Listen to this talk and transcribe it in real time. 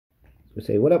So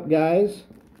say, what up, guys?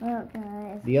 What up,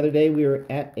 guys? The other day we were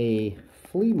at a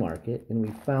flea market and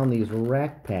we found these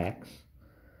rack packs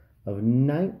of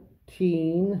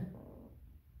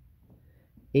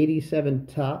 1987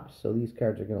 tops. So these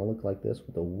cards are going to look like this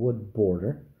with a wood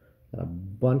border. Got a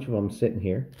bunch of them sitting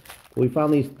here. We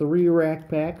found these 3 rack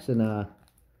packs and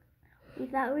we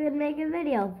thought we would make a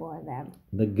video for them.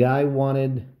 the guy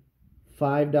wanted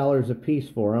 $5 a piece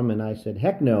for them, and I said,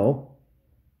 heck no,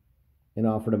 and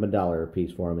offered him $1 a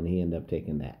piece for them, and he ended up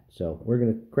taking that. So we're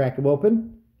going to crack them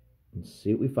open and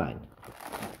see what we find.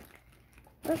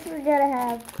 First we're going to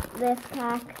have this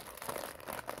pack.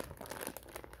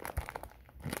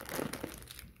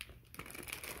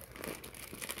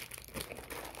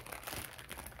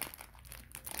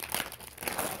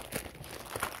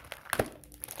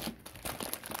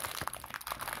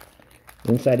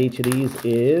 Inside each of these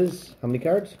is, how many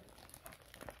cards?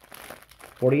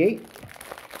 48?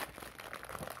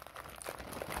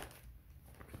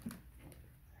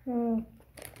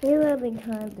 Here are the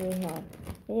cards we have.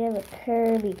 We have a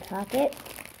Kirby Pocket.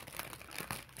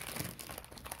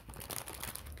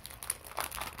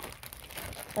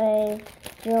 A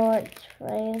George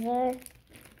Fraser.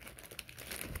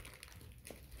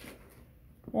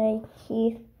 A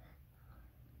Keith.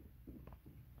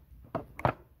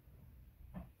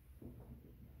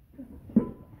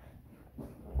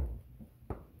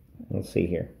 Let's see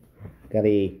here. Got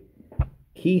a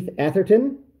Keith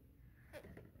Atherton.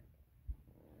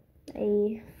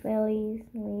 A Phillies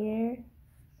leader.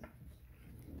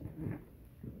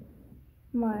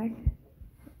 Mark.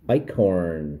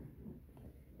 Eichhorn.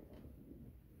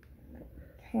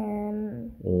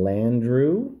 Ken.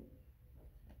 Landrew.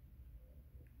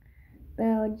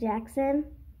 Bo Jackson.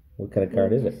 What kind of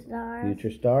card is it? Stars.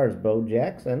 Future Stars. Bo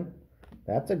Jackson.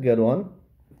 That's a good one.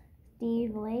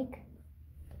 Steve Lake.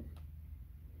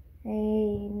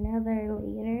 Another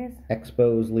leaders.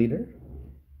 Expos leader.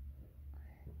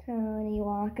 Tony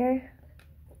Walker.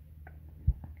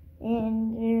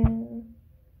 Andrew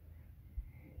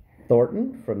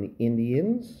Thornton from the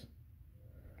Indians.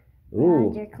 Ooh,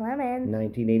 Roger Clemens.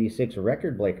 1986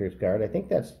 Record Breakers card. I think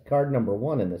that's card number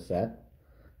 1 in the set.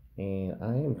 And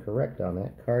I am correct on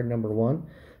that. Card number 1.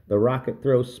 The rocket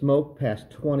throws smoke past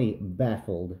 20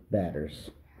 baffled batters.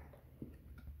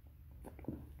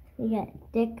 We got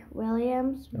Dick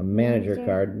Williams. A manager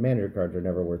card. Manager cards are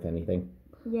never worth anything.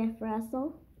 Jeff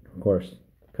Russell. Of course,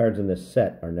 cards in this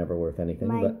set are never worth anything,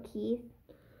 Mike but Keith.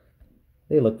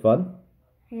 they look fun.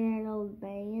 Harold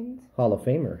Baines. Hall of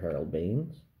Famer Harold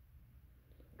Baines.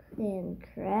 And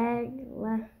Craig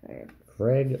Leffert.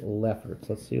 Craig Lefferts.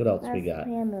 Let's see what else we got. That's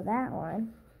the end of that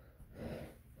one.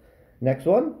 Next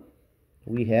one,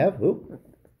 we have,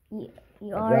 You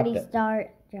already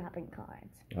start dropping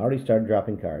cards. I already started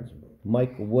dropping cards.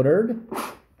 Mike Woodard.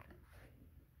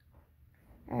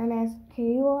 Ernest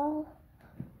Kewell.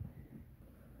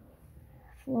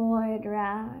 Floyd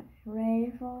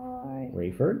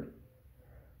Rayford.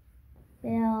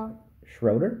 Bill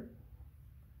Schroeder.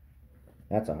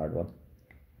 That's a hard one.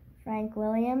 Frank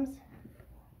Williams.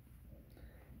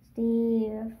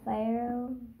 Steve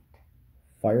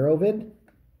Fireovid.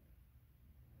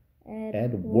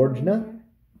 Ed Wardna.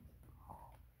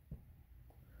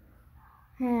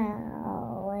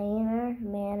 Hal Laner,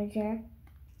 manager.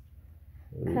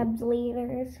 Cubs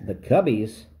leaders. The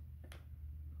Cubbies.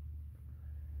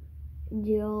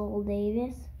 Joel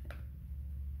Davis.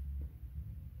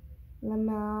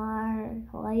 Lamar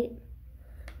White.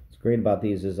 What's great about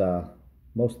these is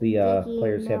most of the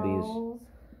players have these.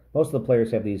 Most of the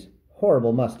players have these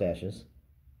horrible mustaches.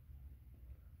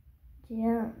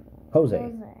 Yeah.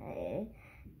 Jose.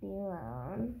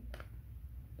 Delon.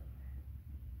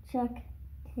 Chuck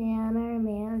Tanner,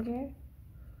 manager.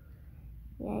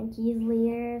 Yankees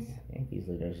leaders. Yankees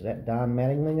leaders. Is that Don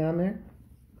Mattingly on there?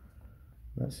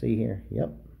 Let's see here.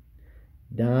 Yep.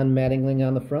 Don Mattingly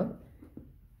on the front.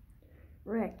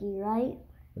 Ricky Wright.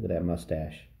 Look at that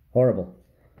mustache. Horrible.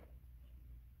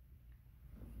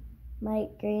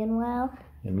 Mike Greenwell.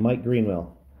 And Mike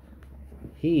Greenwell.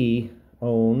 He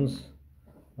owns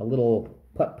a little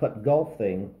putt-putt golf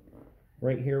thing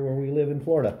right here where we live in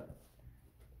Florida.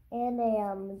 And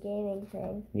a gaming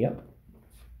thing. Yep.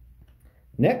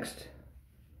 Next,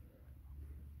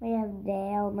 we have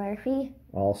Dale Murphy.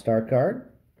 All-Star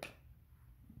card.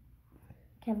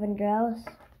 Kevin Gross.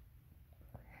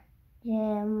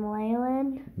 Jim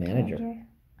Wayland. Manager.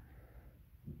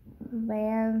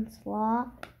 Van Slaw.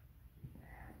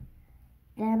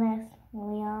 Dennis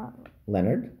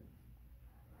Leonard.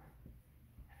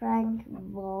 Frank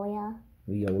Viola.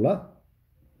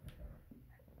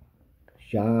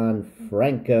 John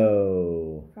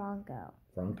Franco. Franco.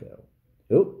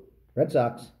 Oop, Red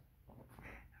Sox.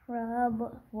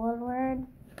 Rob Woodward,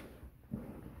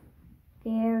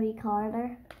 Gary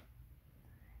Carter,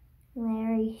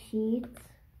 Larry Sheets,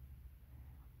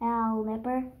 Al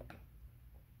Lipper,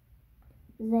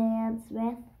 Zan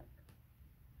Smith,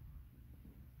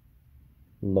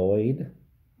 Lloyd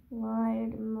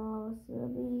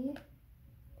Mosley,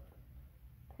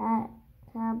 Pat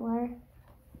Tabler,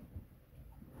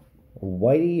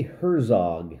 Whitey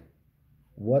Herzog.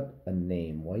 What a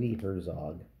name, Whitey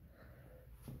Herzog.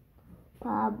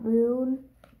 Bob Boone,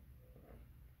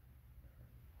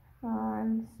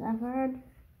 Ron Sefford,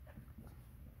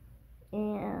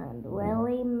 and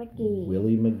Willie McGee.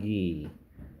 Willie McGee.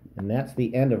 And that's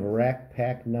the end of rack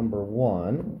pack number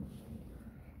 1.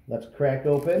 Let's crack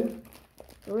open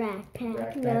Rack pack,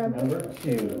 rack pack number number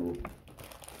 2.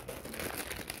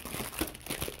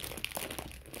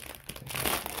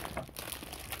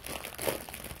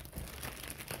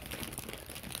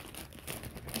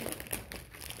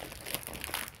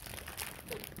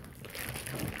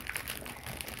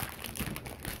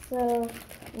 So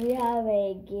we have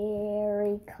a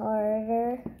Gary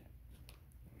Carter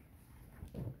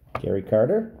Gary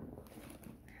Carter.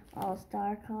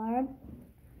 All-Star card,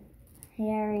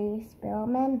 Harry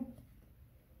Spillman,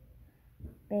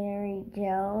 Barry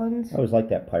Jones, I always like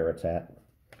that Pirates hat.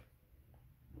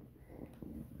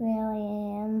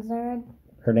 Willie Ansard,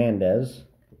 Hernandez.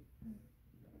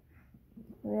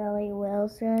 Willie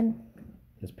Wilson,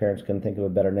 His parents couldn't think of a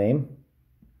better name.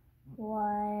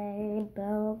 Wade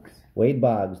Boggs, Wade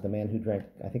Boggs, the man who drank,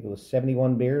 I think it was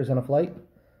 71 beers on a flight.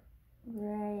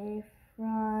 Ray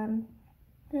Frontenot,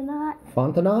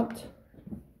 Fontenot.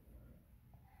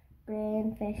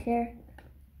 Brian Fisher,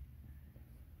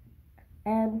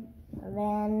 Ed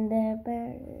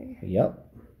Vandenberg, Yep.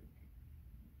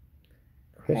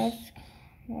 Chris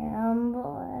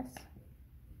Campbell,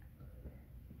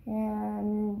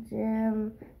 and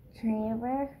Jim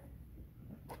Traver,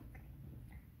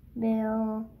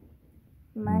 Bill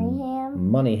Moneyham,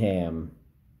 Moneyham.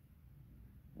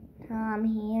 Tom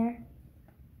Here,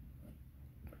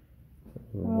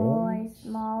 Roy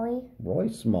Smalley, Roy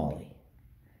Smalley.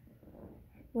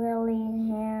 Willie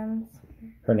Hams,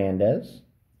 Hernandez.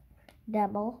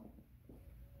 double,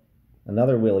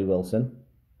 Another Willie Wilson.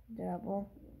 double,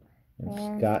 And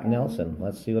And Scott Scott. Nelson.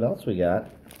 Let's see what else we got.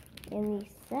 in the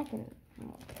second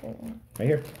one. Right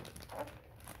here.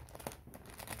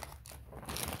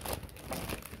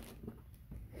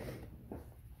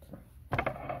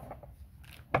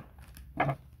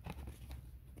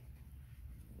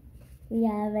 We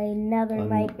have another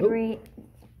Mike oop. Green.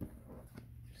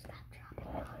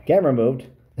 Camera moved.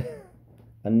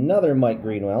 Another Mike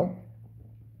Greenwell.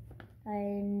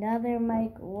 Another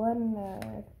Mike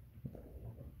Woodward.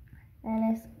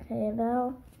 Ennis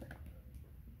Cable.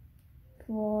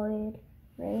 Floyd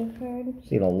Rayford.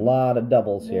 Seen a lot of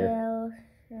doubles here. Bill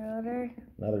Schroeder.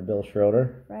 Another Bill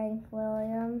Schroeder. Frank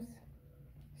Williams.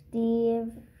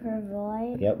 Steve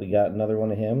Pervoy. Yep, we got another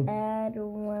one of him. Ed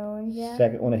Wonja.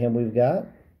 Second one of him we've got.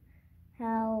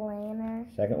 Hal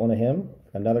Laner. Second one of him.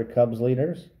 Another Cubs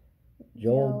leaders.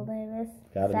 Joel Joel. Davis.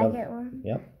 Got Second another. one.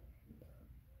 Yep.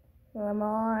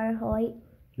 Lamar Hoyt.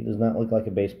 He does not look like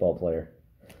a baseball player.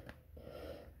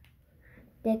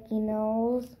 Dickie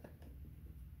Knowles.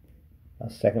 A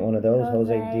second one of those.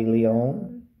 Jose De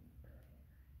Leon.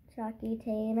 Chucky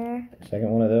Taylor.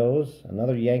 Second one of those.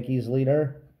 Another Yankees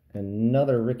leader.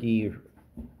 Another Ricky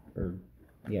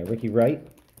Wright.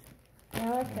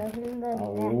 Now let's open the A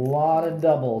next. lot of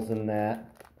doubles in that.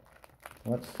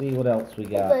 Let's see what else we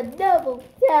got. It's a double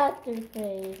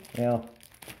catastrophe. Well,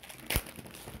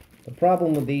 the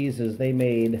problem with these is they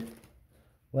made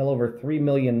well over 3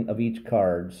 million of each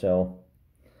card, so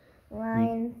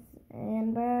Ryan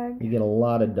Sandberg. you get a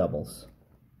lot of doubles.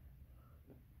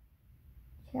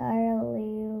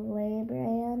 Charlie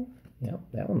Lebrand. Yep,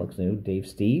 that one looks new. Dave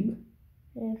Steve.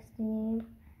 Steve.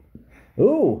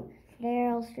 Ooh,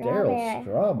 Daryl Daryl Strawberry.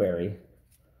 Strawberry.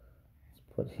 Let's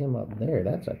put him up there.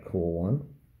 That's a cool one.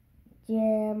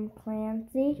 Jim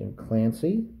Clancy. Jim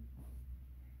Clancy.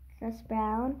 Chris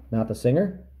Brown. Not the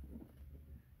singer.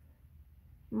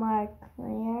 Mark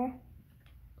Clare.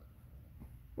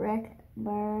 Rick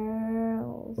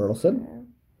Burleson.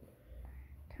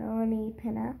 Tony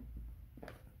Pinna.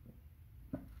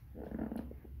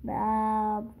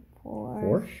 Bob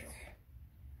Force.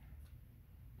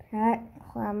 Pat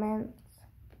Clements.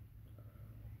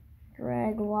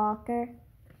 Greg Walker.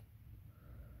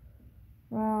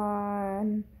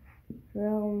 Ron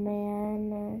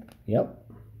Roman. Yep.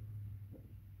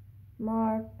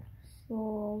 Mark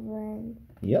Sullivan.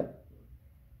 Yep.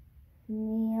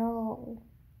 Neil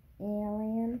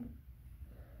Alien.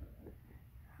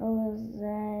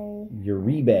 Jose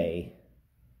Uribe.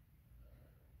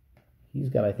 He's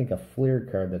got, I think, a Fleer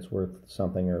card that's worth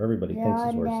something, or everybody thinks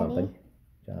it's worth something.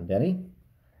 John Denny.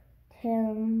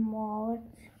 Tim Wallet.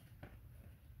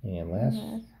 And last,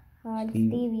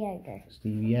 Steve Yeager.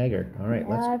 Steve Yeager. All right,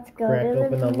 let's go crack to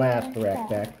open the last next rack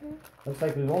pack. Looks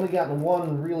like we've only gotten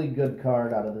one really good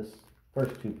card out of this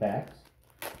first two packs.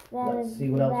 Let's see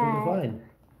what else we can find.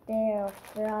 They're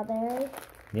strawberry.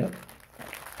 Yep.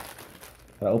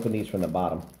 Gotta open these from the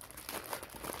bottom.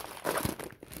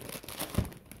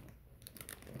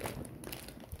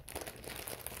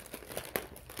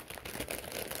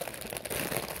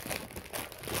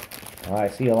 Oh, I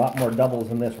see a lot more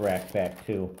doubles in this rack pack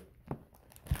too.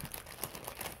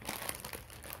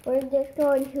 We're just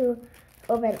going to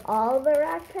open all the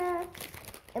rack packs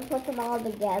and put them all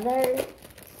together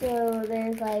so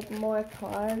there's like more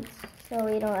cards so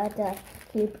we don't have to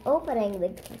keep opening the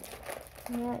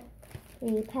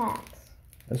packs.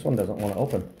 This one doesn't want to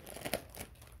open.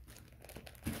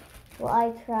 Well,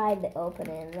 I tried to open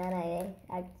it and then I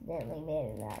accidentally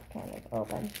made it not kind of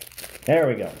open. There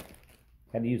we go.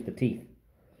 Had to use the teeth.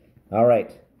 All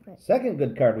right. Second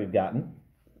good card we've gotten.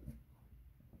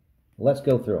 Let's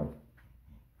go through them.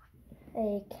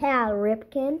 A Cal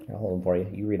Ripken. I'll hold them for you.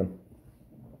 You read them.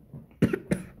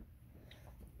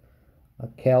 A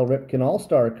Cal Ripken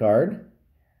All-Star card.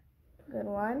 Good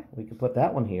one. We could put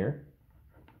that one here.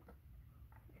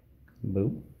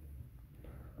 Boop.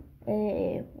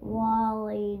 A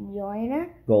Wally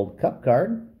Joyner. Gold Cup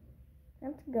card.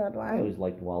 That's a good one. I always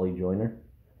liked Wally Joyner.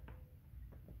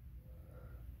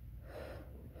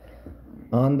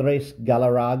 Andres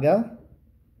Galarraga.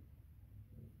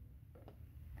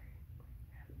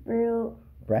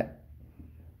 Brett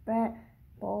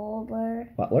Butler.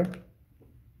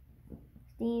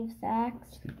 Steve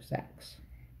Sachs.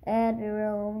 Ed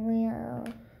Romeo.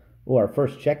 Oh, our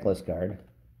first checklist card.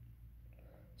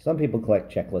 Some people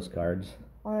collect checklist cards.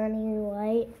 Arnie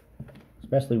White.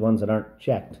 Especially ones that aren't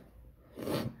checked.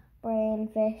 Brian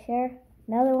Fisher.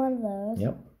 Another one of those.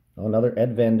 Yep. Oh, another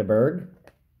Ed Vandenberg.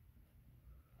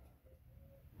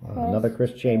 Another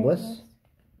Chris Chambliss.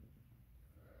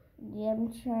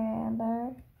 Jim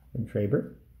Traber.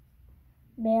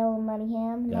 Bill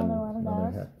Moneyham. Another one of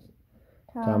those.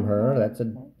 Tom Herr. That's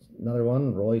another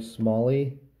one. Roy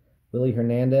Smalley. Willie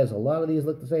Hernandez. A lot of these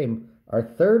look the same. Our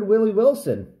third Willie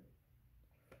Wilson.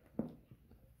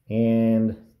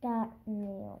 And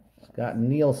Scott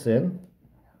Nielsen.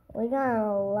 We got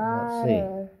a lot. Let's see.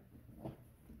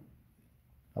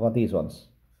 How about these ones?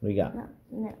 What do you got? No,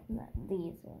 not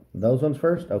these ones. Those ones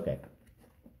first? Okay.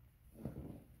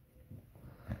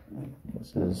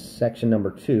 This is section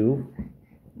number 2.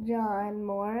 John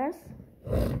Morris.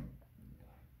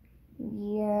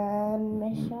 Jan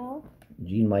Michel.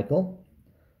 Gene Michael.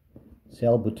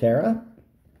 Sal Butera.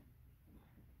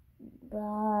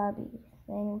 Bobby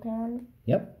Singleton.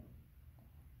 Yep.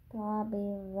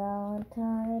 Bobby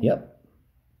Valentine. Yep.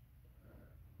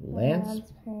 Lance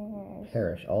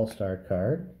Parrish, All-Star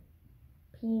card.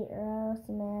 Pete Rose,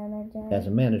 manager. As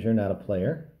a manager, not a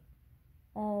player.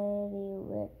 Eddie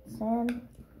Whitson.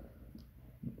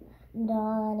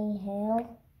 Donnie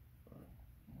Hale.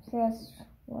 Chris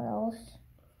Welsh.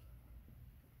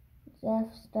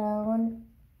 Jeff Stone.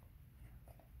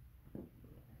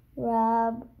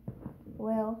 Rob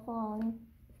Wilfong.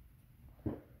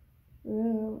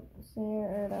 Ruben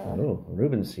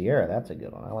Sierra, that's a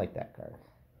good one. I like that card.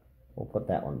 We'll put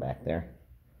that one back there.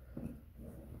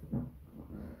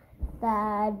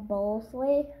 Thad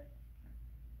Bowlsley.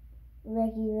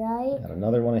 Ricky Wright. Got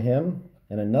another one of him.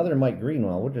 And another Mike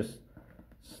Greenwell. We're just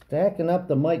stacking up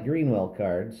the Mike Greenwell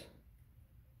cards.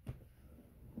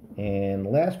 And the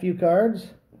last few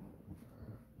cards.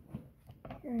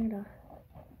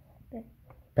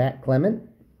 Pat Clement.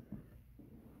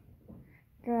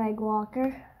 Greg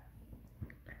Walker.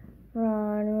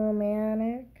 Ron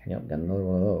Romanek. Yep, got another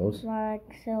one of those. Mark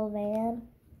Sylvan.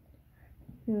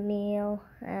 Neil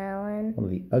Allen. One of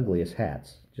the ugliest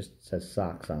hats. Just says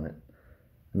socks on it.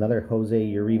 Another Jose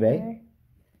Uribe.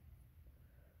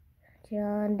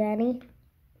 John Denny.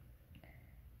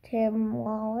 Tim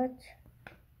Wallet.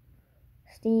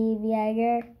 Steve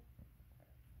Yeager.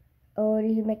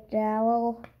 Odie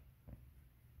McDowell.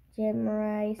 Jim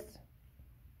Rice.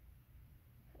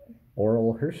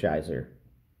 Oral Hershiser.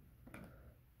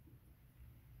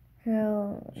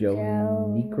 Joe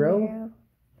Necro.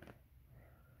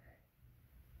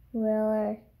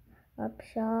 Willer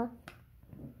Upshaw.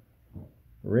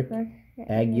 Rick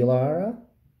Aguilera.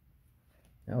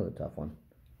 That was a tough one.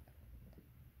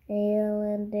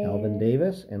 Alvin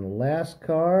Davis. And last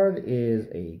card is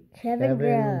a Kevin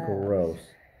Gross.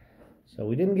 So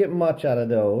we didn't get much out of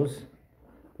those.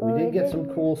 But we did get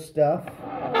some cool stuff. We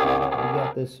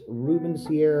got this Ruben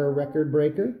Sierra record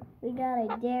breaker. We got a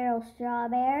Daryl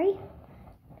Strawberry,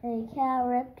 a Cal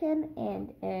Ripken,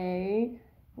 and a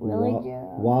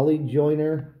Wally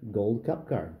Joyner Gold Cup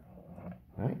card.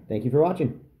 All right. Thank you for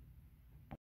watching.